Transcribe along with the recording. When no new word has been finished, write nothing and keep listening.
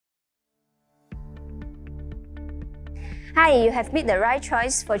Hi, you have made the right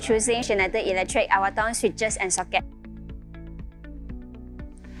choice for choosing Schneider Electric AvatarOn switches and socket.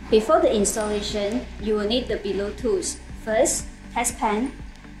 Before the installation, you will need the below tools. First, test pen.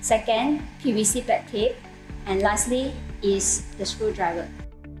 Second, PVC back tape. And lastly is the screwdriver.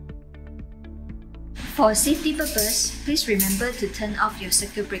 For safety purpose, please remember to turn off your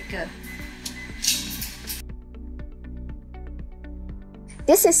circuit breaker.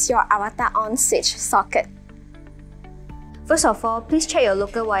 This is your AvatarOn switch socket. First of all, please check your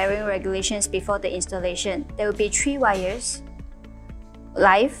local wiring regulations before the installation. There will be 3 wires: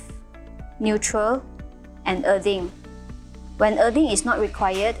 live, neutral, and earthing. When earthing is not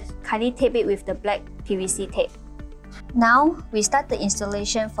required, kindly tape it with the black PVC tape. Now, we start the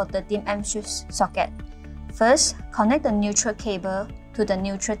installation for the DIMM switch socket. First, connect the neutral cable to the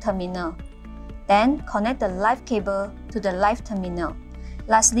neutral terminal. Then, connect the live cable to the live terminal.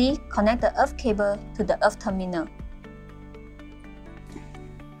 Lastly, connect the earth cable to the earth terminal.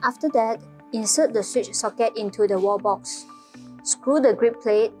 After that, insert the switch socket into the wall box. Screw the grip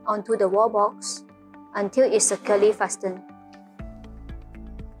plate onto the wall box until it's securely fastened.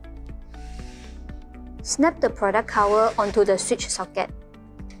 Snap the product cover onto the switch socket.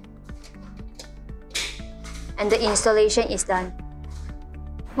 And the installation is done.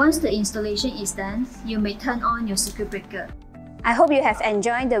 Once the installation is done, you may turn on your circuit breaker. I hope you have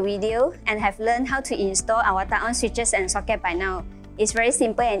enjoyed the video and have learned how to install AvatarOn switches and socket by now. It's very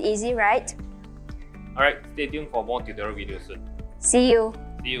simple and easy, right? Alright, stay tuned for more tutorial videos soon. See you!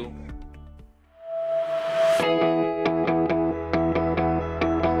 See you!